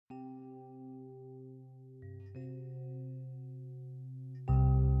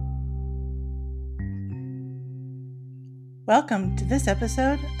Welcome to this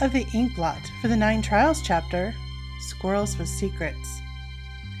episode of the Inkblot for the Nine Trials chapter, Squirrels with Secrets.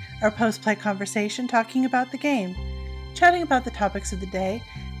 Our post-play conversation talking about the game, chatting about the topics of the day,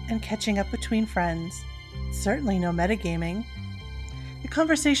 and catching up between friends. Certainly no metagaming. The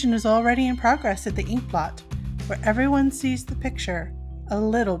conversation is already in progress at the Inkblot, where everyone sees the picture a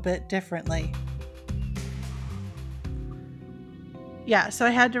little bit differently. Yeah, so I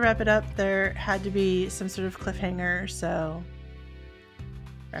had to wrap it up. There had to be some sort of cliffhanger, so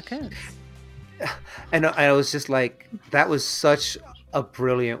raccoons. And I was just like, that was such a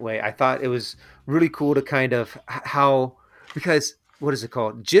brilliant way. I thought it was really cool to kind of how, because what is it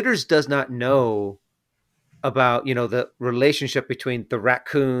called? Jitters does not know about, the relationship between the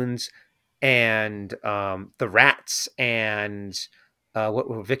raccoons and the rats and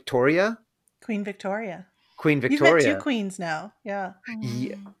Victoria? Queen Victoria. Queen You've met two Victoria. queens now. Yeah.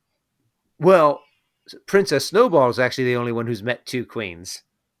 Yeah. Well, Princess Snowball is actually the only one who's met two queens.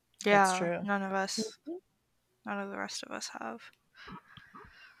 That's Yeah, true. none of the rest of us have.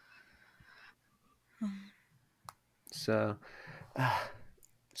 So,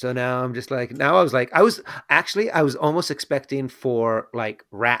 so now I'm just like, now I was almost expecting for like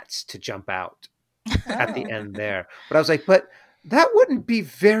rats to jump out at the Oh. end there, but I was like, but that wouldn't be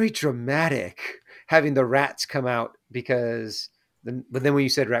very dramatic having the rats come out but then when you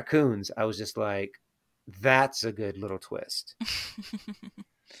said raccoons, I was just like, that's a good little twist.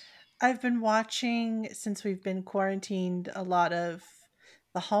 I've been watching, since we've been quarantined, a lot of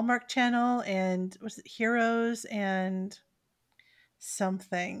the Hallmark Channel and was it Heroes and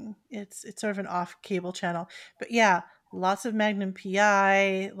something. It's sort of an off cable channel. But yeah, lots of Magnum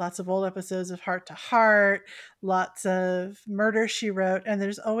PI, lots of old episodes of Heart to Heart, lots of Murder She Wrote, and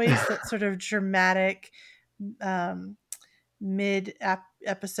there's always that sort of dramatic um mid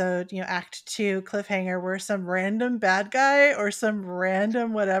episode, act 2 cliffhanger where some random bad guy or some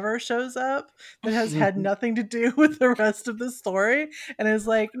random whatever shows up that has had nothing to do with the rest of the story and is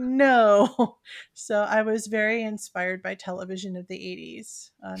like, no. So I was very inspired by television of the 80s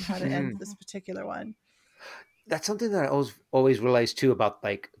on how to end this particular one. That's something that I always realized too about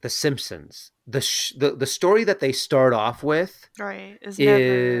like The Simpsons. The story that they start off with Right, is never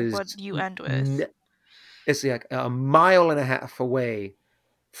is what you end with. it's like a mile and a half away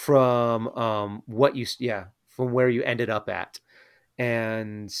from from where you ended up at.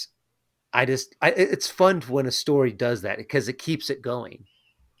 And it's fun when a story does that because it keeps it going.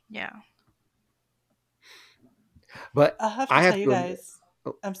 Yeah. But I'll have to I tell have you to admit, guys,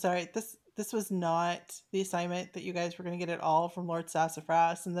 oh, I'm sorry, this was not the assignment that you guys were going to get it all from Lord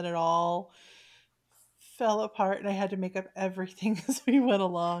Sassafras, and then it all fell apart and I had to make up everything as we went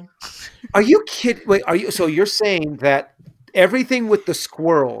along. are you kidding? Wait, so you're saying that everything with the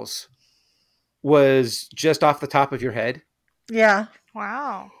squirrels was just off the top of your head? Yeah.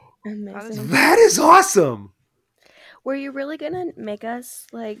 Wow. Amazing. That is awesome. Were you really gonna make us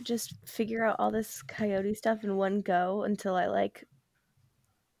like just figure out all this coyote stuff in one go until I like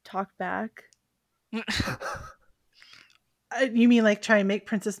talked back? You mean like try and make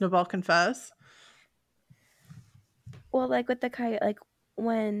Princess Nobel confess? Well, like with the coyote, like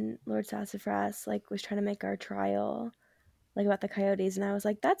when Lord Sassafras like was trying to make our trial, like about the coyotes, and I was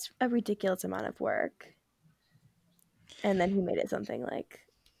like, that's a ridiculous amount of work. And then he made it something like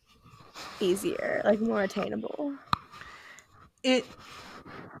easier, like more attainable. It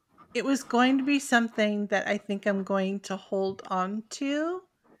was going to be something that I think I'm going to hold on to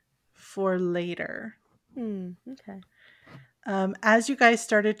for later. Okay. As you guys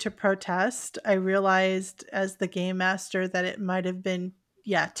started to protest, I realized as the game master that it might have been,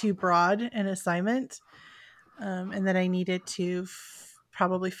 too broad an assignment, and that I needed to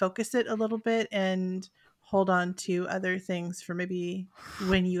probably focus it a little bit and hold on to other things for maybe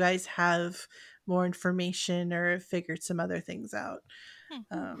when you guys have more information or have figured some other things out.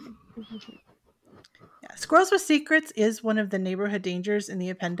 Yeah, Squirrels with Secrets is one of the neighborhood dangers in the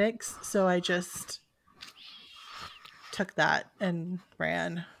appendix, so I just took that and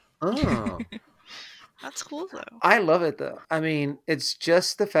ran. Oh, That's cool though. I love it though. I mean, it's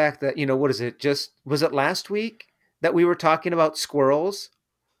just the fact that, what is it? Just was it last week that we were talking about squirrels?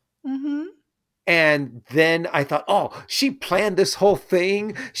 Mm-hmm. And then I thought, oh, she planned this whole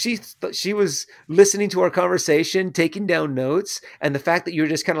thing. She was listening to our conversation, taking down notes, and the fact that you're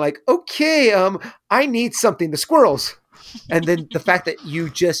just kind of like, okay, I need something, the squirrels. And then the fact that you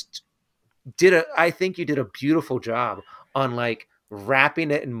just I think you did a beautiful job on like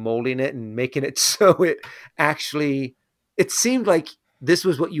wrapping it and molding it and making it so it seemed like this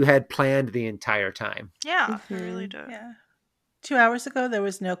was what you had planned the entire time. Yeah, it really did. Yeah. 2 hours ago, there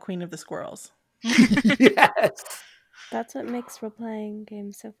was no Queen of the Squirrels. Yes. That's what makes role-playing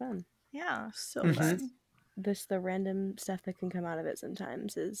games so fun. Yeah. So Mhm. fun. The random stuff that can come out of it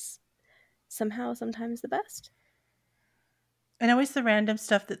sometimes is sometimes the best. And always the random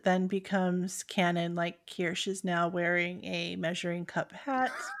stuff that then becomes canon, like Kirsch is now wearing a measuring cup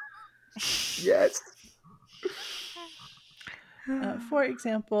hat. Yes. For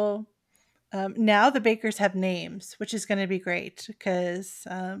example, now the bakers have names, which is going to be great because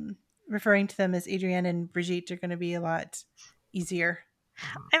referring to them as Adrienne and Brigitte are going to be a lot easier.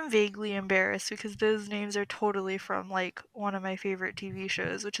 I'm vaguely embarrassed because those names are totally from like one of my favorite TV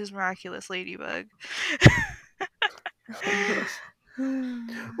shows, which is Miraculous Ladybug.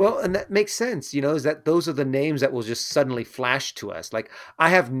 Well, and that makes sense, is that those are the names that will just suddenly flash to us. Like, I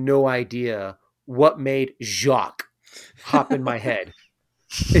have no idea what made Jacques hop in my head.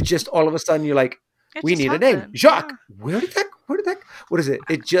 It just all of a sudden you're like, It we just need a name. happened. Jacques. What is it?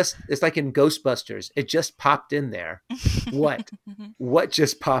 It's like in Ghostbusters. It just popped in there. What? What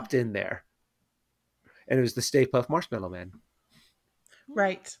just popped in there? And it was the Stay Puft Marshmallow Man.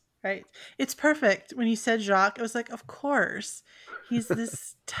 Right. It's perfect. When you said Jacques, I was like, of course. He's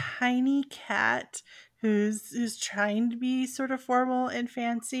this tiny cat who's trying to be sort of formal and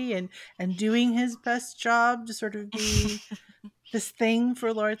fancy and doing his best job to sort of be this thing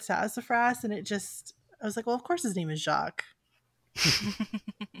for Lord Sassafras, and I was like, well, of course his name is Jacques.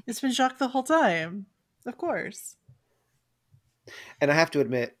 It's been Jacques the whole time. Of course. And I have to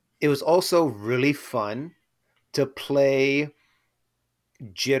admit, it was also really fun to play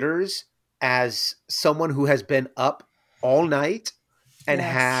Jitters as someone who has been up all night and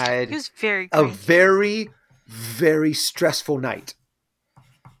Yes. had He was very a cranky. very, very stressful night.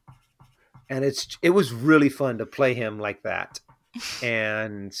 And it was really fun to play him like that.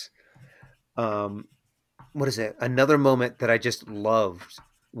 And what is it? Another moment that I just loved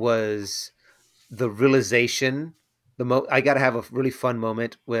was the realization. I got to have a really fun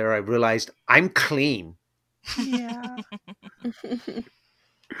moment where I realized I'm clean. Yeah.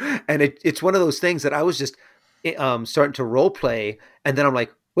 And it's one of those things that I was just starting to role play, and then I'm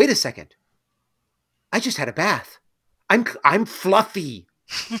like, wait a second, I just had a bath. I'm fluffy,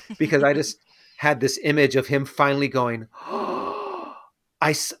 because I just had this image of him finally going, oh,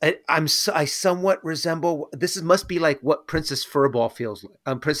 I somewhat resemble, must be like what Princess Furball feels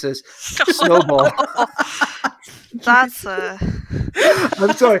like. Princess Snowball. That's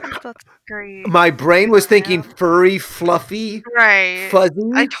I'm sorry. that's great. My brain was thinking Man. furry, fluffy, Right.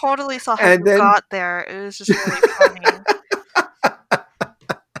 fuzzy. I totally saw how And you then got there. It was just really funny.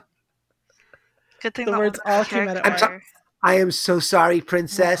 Good thing The that words wasn't all the came out at character once. either. I am so sorry,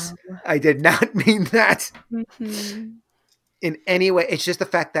 Princess. Wow. I did not mean that Mhm. in any way. It's just the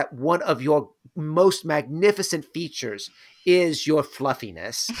fact that one of your most magnificent features is your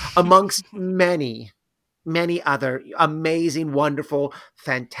fluffiness, amongst many, many other amazing, wonderful,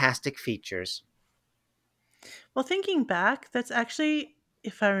 fantastic features. Well, thinking back, that's actually,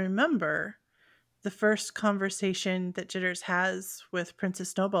 if I remember, the first conversation that Jitters has with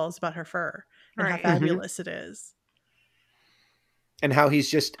Princess Snowball is about her fur and how Right. fabulous it is. And how he's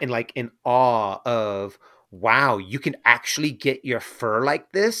just in awe of, wow, you can actually get your fur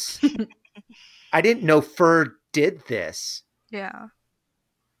like this? I didn't know fur did this. Yeah.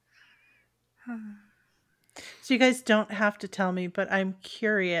 So you guys don't have to tell me, but I'm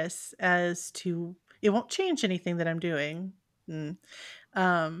curious as to, it won't change anything that I'm doing. But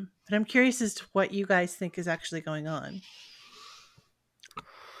I'm curious as to what you guys think is actually going on.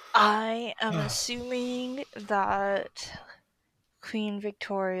 I am assuming that Queen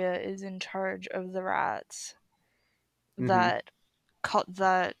Victoria is in charge of the rats that called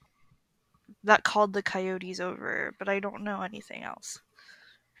that called the coyotes over, but I don't know anything else.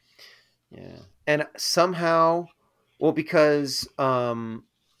 Yeah. And somehow, well, because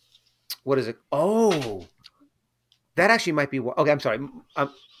what is it? Oh, that actually might be what. Okay, I'm sorry.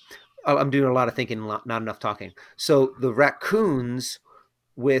 I'm doing a lot of thinking, not enough talking. So the raccoons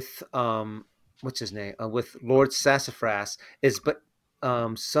with what's his name? With Lord Sassafras is but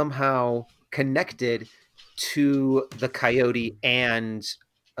somehow connected to the coyote and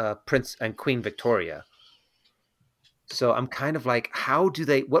Prince and Queen Victoria. So I'm kind of like,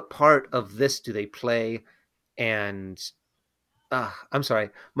 what part of this do they play? And I'm sorry,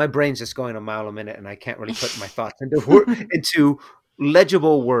 my brain's just going a mile a minute, and I can't really put my thoughts into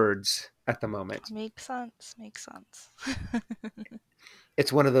legible words at the moment. Makes sense. Makes sense.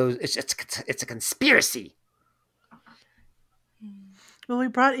 It's one of those. It's a conspiracy. Well, we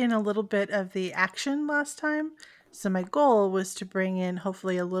brought in a little bit of the action last time. So my goal was to bring in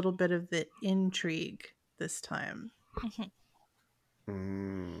hopefully a little bit of the intrigue this time.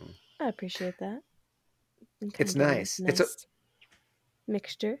 Mm. I appreciate that. and It's kinda get a nice. nice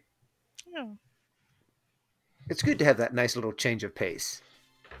mixture. Yeah. It's good to have that nice little change of pace.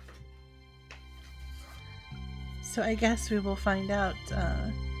 So I guess we will find out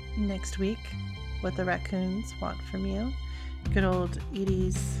next week what the raccoons want from you. Good old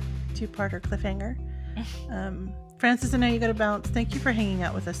Edie's two-parter cliffhanger. Francis, I know you got to bounce. Thank you for hanging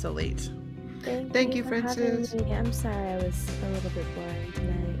out with us so late. Thank you, for Francis. having me. I'm sorry I was a little bit boring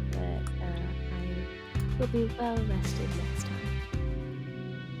tonight, but I will be well rested next time.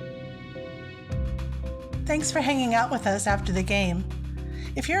 Thanks for hanging out with us after the game.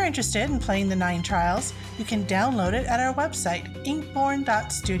 If you're interested in playing the 9 Trials, you can download it at our website,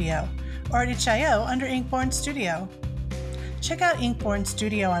 inkborn.studio, or at itch.io under Inkborn Studio. Check out Inkborn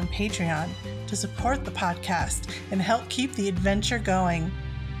Studio on Patreon to support the podcast and help keep the adventure going.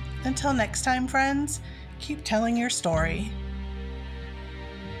 Until next time, friends, keep telling your story.